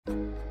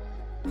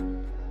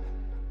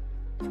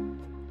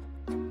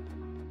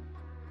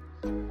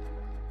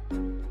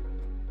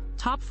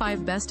Top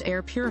 5 Best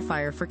Air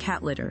Purifier for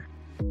Cat Litter.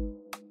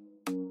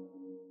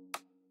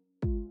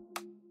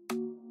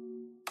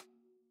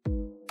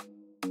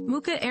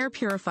 Muka Air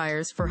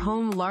Purifiers for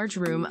Home Large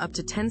Room up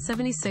to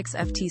 1076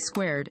 ft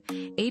squared,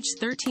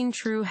 H13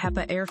 True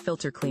HEPA Air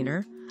Filter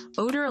Cleaner,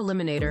 Odor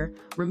Eliminator,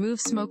 Remove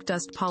Smoke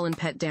Dust Pollen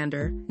Pet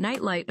Dander,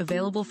 Nightlight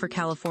available for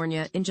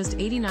California in just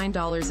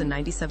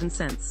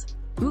 $89.97.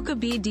 Muka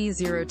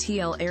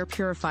BD0TL Air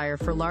Purifier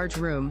for Large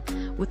Room.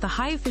 With the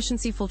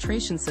high-efficiency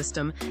filtration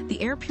system,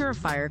 the air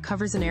purifier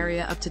covers an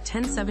area up to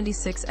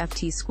 1076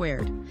 ft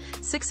squared.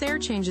 6 air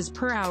changes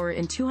per hour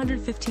in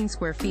 215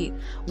 square feet,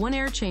 1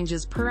 air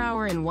changes per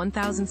hour in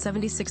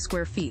 1076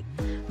 square feet.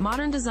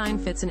 Modern design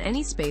fits in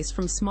any space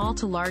from small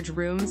to large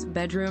rooms,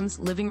 bedrooms,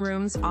 living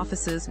rooms,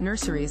 offices,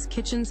 nurseries,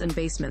 kitchens, and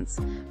basements.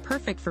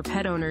 Perfect for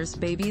pet owners,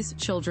 babies,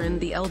 children,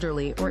 the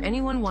elderly, or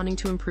anyone wanting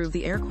to improve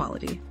the air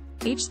quality.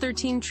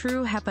 H13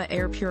 True HEPA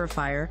Air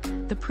Purifier,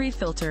 the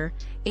pre-filter,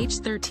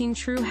 H13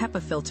 True HEPA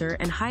filter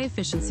and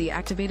high-efficiency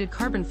activated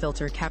carbon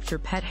filter capture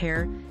pet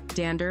hair,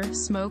 dander,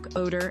 smoke,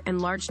 odor,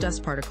 and large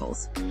dust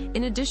particles,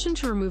 in addition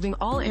to removing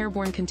all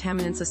airborne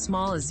contaminants as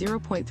small as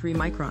 0.3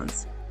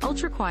 microns.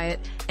 Ultra-quiet,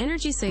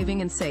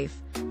 energy-saving and safe.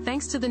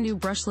 Thanks to the new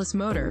brushless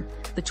motor,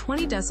 the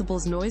 20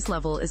 decibels noise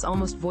level is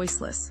almost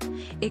voiceless.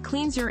 It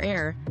cleans your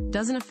air,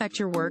 doesn't affect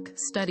your work,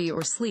 study,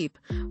 or sleep.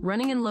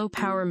 Running in low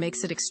power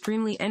makes it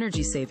extremely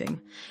energy-saving.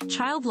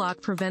 Child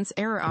lock prevents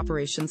error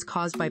operations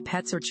caused by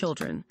pets or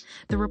children.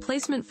 The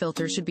replacement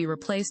filter should be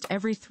replaced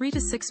every 3 to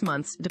 6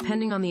 months,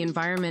 depending on the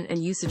environment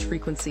and usage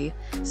frequency.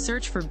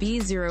 Search for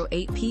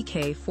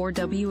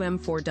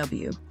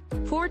B08PK4WM4W.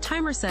 4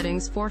 timer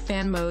settings, 4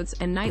 fan modes,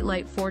 and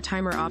nightlight 4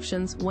 timer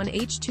options,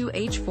 1H2,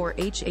 H4,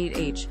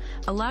 H8H,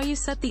 allow you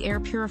set the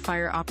air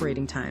purifier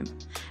operating time.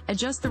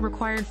 Adjust the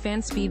required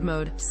fan speed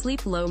mode,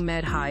 sleep low,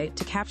 med high,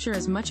 to capture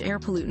as much air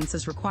pollutants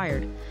as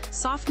required.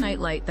 Soft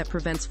nightlight that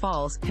prevents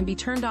falls can be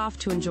turned off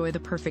to enjoy the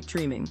perfect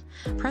dreaming.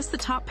 Press the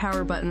top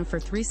power button for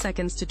 3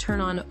 seconds to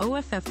turn on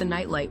OFF the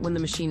nightlight when the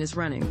machine is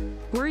running.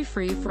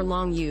 Worry-free for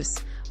long use.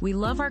 We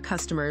love our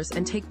customers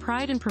and take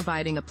pride in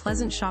providing a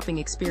pleasant shopping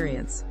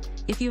experience.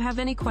 If you have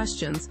any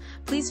questions,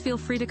 please feel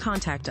free to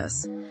contact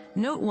us.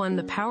 Note 1.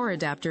 The power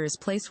adapter is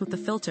placed with the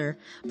filter.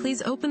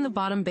 Please open the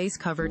bottom base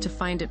cover to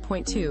find it.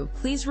 Point 2.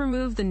 Please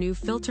remove the new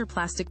filter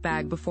plastic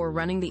bag before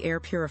running the air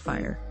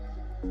purifier.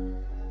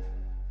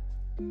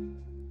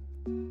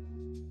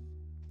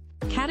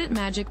 Cat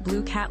Magic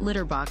Blue Cat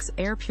Litter Box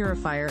Air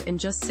Purifier in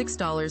just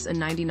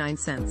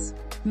 $6.99.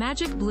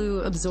 Magic Blue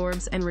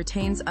absorbs and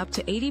retains up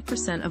to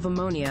 80% of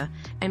ammonia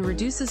and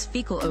reduces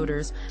fecal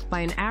odors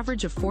by an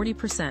average of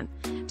 40%,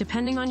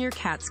 depending on your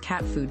cat's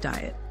cat food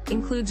diet.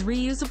 Includes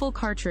reusable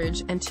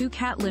cartridge and 2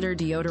 cat litter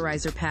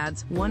deodorizer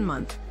pads, 1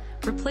 month.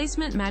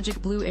 Replacement Magic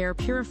Blue Air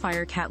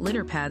Purifier cat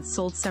litter pads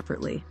sold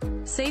separately.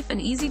 Safe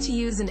and easy to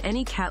use in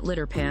any cat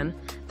litter pan.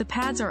 The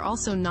pads are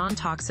also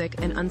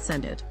non-toxic and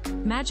unscented.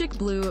 Magic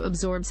Blue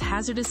absorbs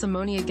hazardous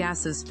ammonia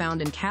gases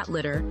found in cat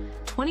litter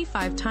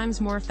 25 times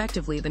more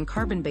effectively than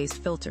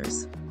carbon-based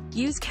filters.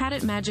 Use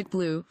Cat Magic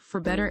Blue for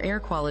better air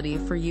quality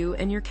for you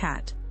and your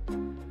cat.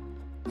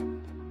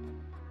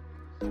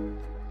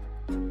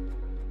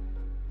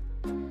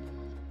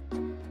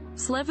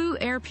 Slevu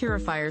Air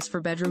Purifiers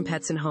for Bedroom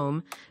Pets and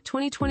Home.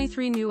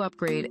 2023 new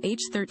upgrade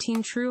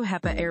H13 True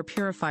HEPA Air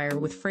Purifier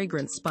with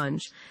fragrance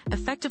sponge.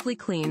 Effectively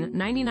clean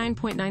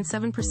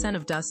 99.97%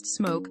 of dust,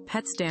 smoke,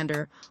 pets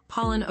dander,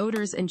 pollen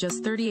odors in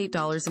just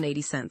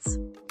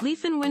 $38.80.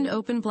 Leaf and Wind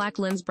Open Black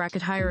Lens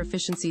Bracket Higher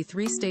Efficiency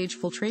 3-stage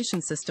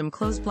filtration system.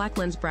 Closed black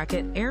lens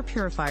bracket air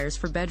purifiers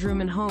for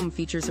bedroom and home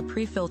features a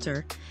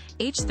pre-filter.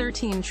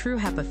 H13 True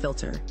HEPA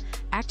filter.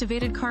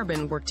 Activated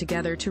carbon work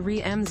together to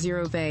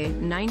re-M0V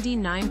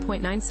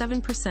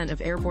 99.97%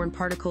 of airborne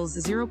particles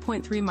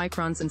 0.3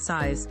 microns in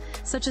size,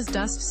 such as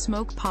dust,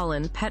 smoke,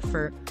 pollen, pet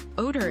fur,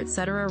 odor,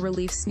 etc.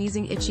 Relief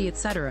sneezing, itchy,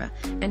 etc.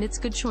 And it's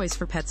good choice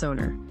for pet's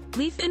owner.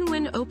 Leaf in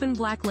Wind Open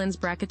Black Lens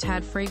Bracket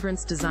Tad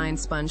Fragrance Design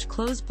Sponge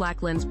Closed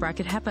Black Lens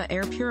Bracket HEPA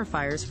Air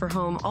Purifiers for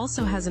Home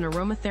also has an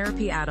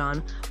aromatherapy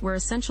add-on where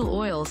essential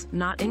oils,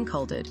 not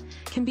incalded,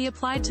 can be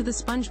applied to the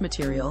sponge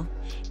material.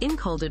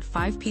 Incalded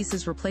 5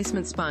 pieces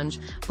replacement sponge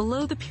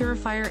below the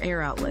purifier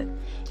air outlet.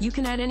 You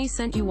can add any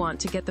scent you want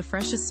to get the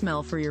freshest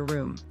smell for your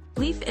room.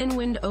 Leaf in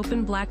Wind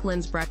Open Black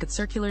Lens Bracket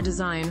Circular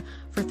Design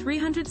for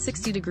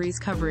 360 degrees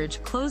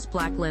coverage. Closed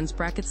black lens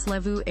bracket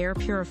Slevu Air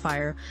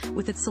Purifier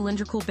with its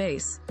cylindrical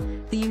base.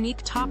 The unique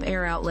top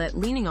air outlet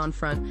leaning on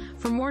front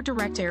for more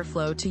direct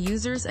airflow to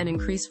users and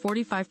increase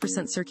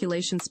 45%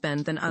 circulation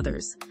spend than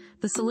others.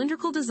 The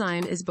cylindrical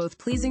design is both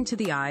pleasing to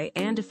the eye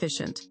and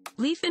efficient.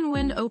 Leaf in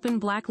Wind Open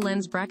Black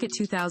Lens Bracket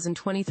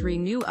 2023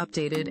 new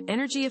updated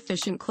energy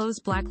efficient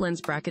closed black lens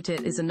bracket.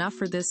 It is enough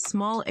for this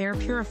small air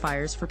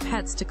purifiers for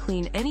pets to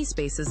clean any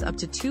spaces up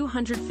to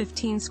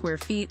 215 square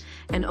feet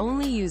and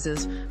only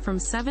uses from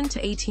 7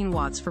 to 18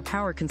 watts for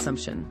power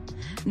consumption.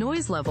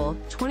 Noise level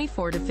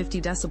 24 to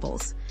 50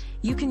 decibels.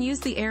 You can use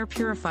the air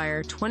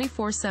purifier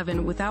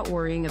 24/7 without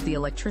worrying of the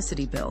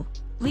electricity bill.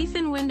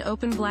 Leaf-in wind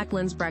open black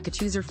lens bracket,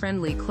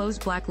 user-friendly close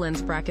black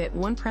lens bracket.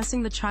 When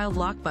pressing the child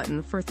lock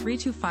button for 3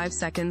 to 5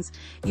 seconds,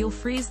 you'll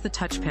freeze the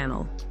touch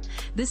panel.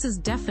 This is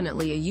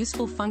definitely a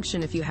useful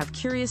function if you have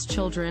curious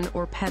children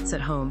or pets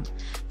at home.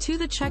 2.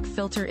 The check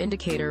filter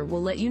indicator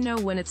will let you know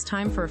when it's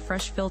time for a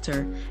fresh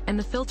filter, and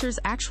the filter's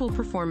actual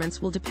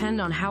performance will depend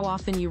on how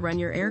often you run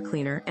your air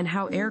cleaner and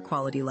how air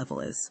quality level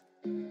is.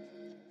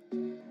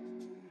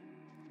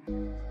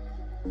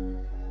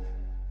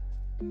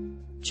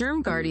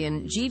 Germ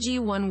Guardian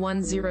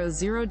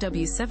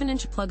GG1100W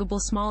 7-inch pluggable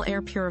small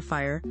air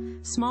purifier,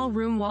 small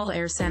room wall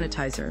air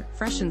sanitizer,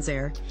 freshens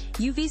air,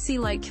 UVC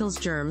light kills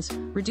germs,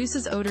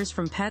 reduces odors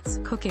from pets,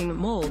 cooking,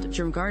 mold.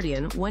 Germ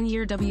Guardian 1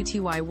 year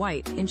WTY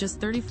white in just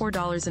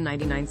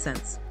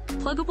 $34.99.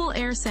 Pluggable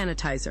air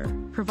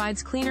sanitizer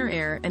provides cleaner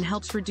air and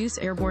helps reduce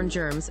airborne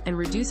germs and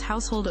reduce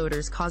household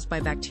odors caused by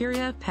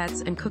bacteria,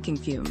 pets, and cooking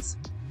fumes.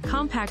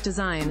 Compact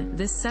design,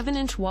 this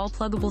 7-inch wall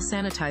pluggable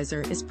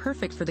sanitizer is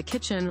perfect for the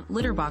kitchen,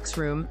 litter box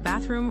room,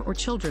 bathroom, or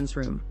children's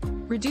room.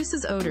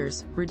 Reduces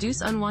odors,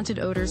 reduce unwanted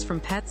odors from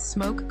pets,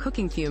 smoke,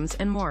 cooking fumes,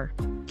 and more.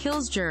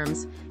 Kills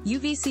germs,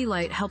 UVC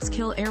light helps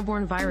kill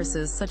airborne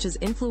viruses such as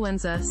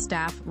influenza,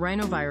 staph,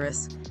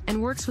 rhinovirus, and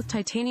works with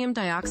titanium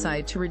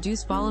dioxide to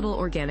reduce volatile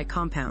organic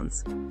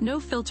compounds. No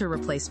filter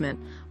replacement,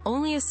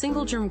 only a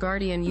single Germ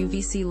Guardian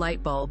UVC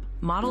light bulb,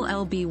 model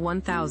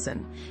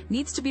LB1000,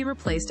 needs to be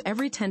replaced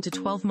every 10 to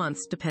 12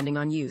 months depending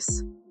on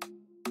use.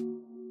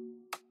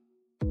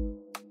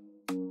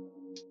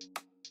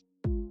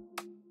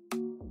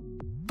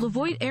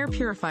 Levoit air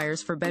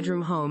purifiers for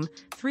bedroom home,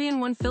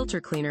 3-in-1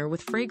 filter cleaner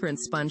with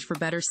fragrance sponge for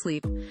better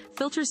sleep.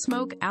 Filters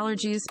smoke,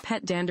 allergies,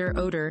 pet dander,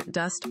 odor,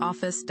 dust,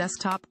 office,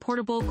 desktop,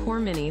 portable, Core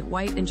Mini,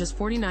 white in just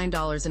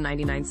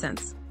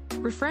 $49.99.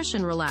 Refresh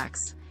and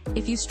relax.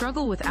 If you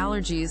struggle with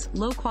allergies,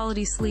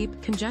 low-quality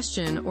sleep,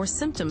 congestion, or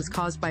symptoms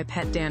caused by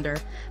pet dander,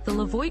 the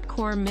Levoit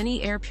Core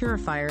Mini Air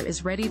Purifier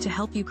is ready to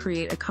help you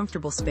create a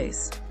comfortable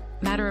space.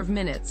 Matter of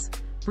minutes.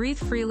 Breathe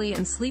freely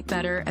and sleep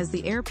better as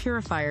the air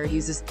purifier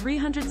uses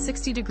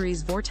 360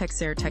 degrees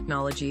vortex air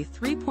technology,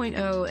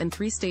 3.0 and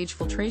 3-stage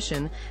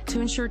filtration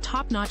to ensure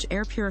top-notch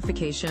air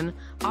purification.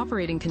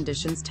 Operating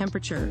conditions: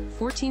 temperature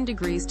 14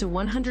 degrees to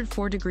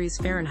 104 degrees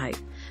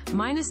Fahrenheit,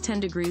 minus 10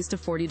 degrees to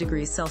 40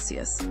 degrees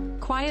Celsius.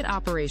 Quiet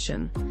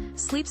operation.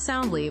 Sleep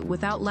soundly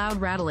without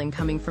loud rattling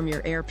coming from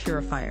your air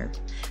purifier.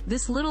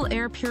 This little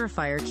air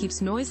purifier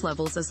keeps noise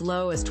levels as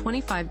low as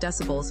 25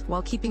 decibels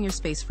while keeping your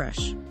space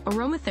fresh.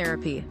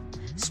 Aromatherapy.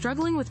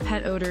 Struggling with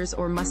pet odors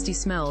or musty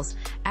smells?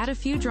 Add a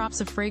few drops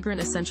of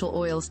fragrant essential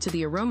oils to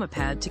the aroma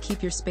pad to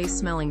keep your space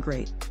smelling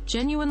great.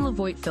 Genuine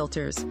Levoit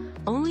filters.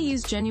 Only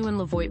use genuine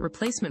Levoit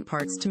replacement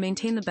parts to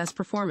maintain the best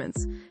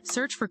performance.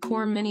 Search for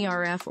Core Mini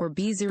RF or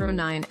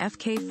B09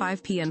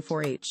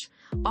 FK5PN4H.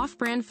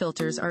 Off-brand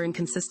filters are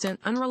inconsistent,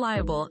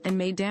 unreliable, and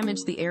may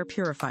damage the air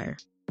purifier.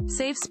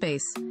 Save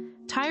space.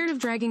 Tired of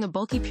dragging a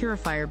bulky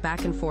purifier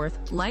back and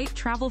forth? Light,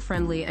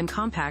 travel-friendly, and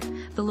compact,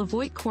 the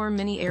Levoit Core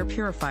Mini Air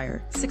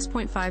Purifier,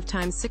 6.5 x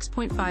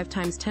 6.5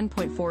 x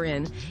 10.4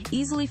 in,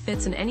 easily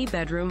fits in any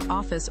bedroom,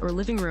 office, or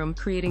living room,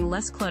 creating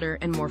less clutter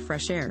and more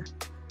fresh air.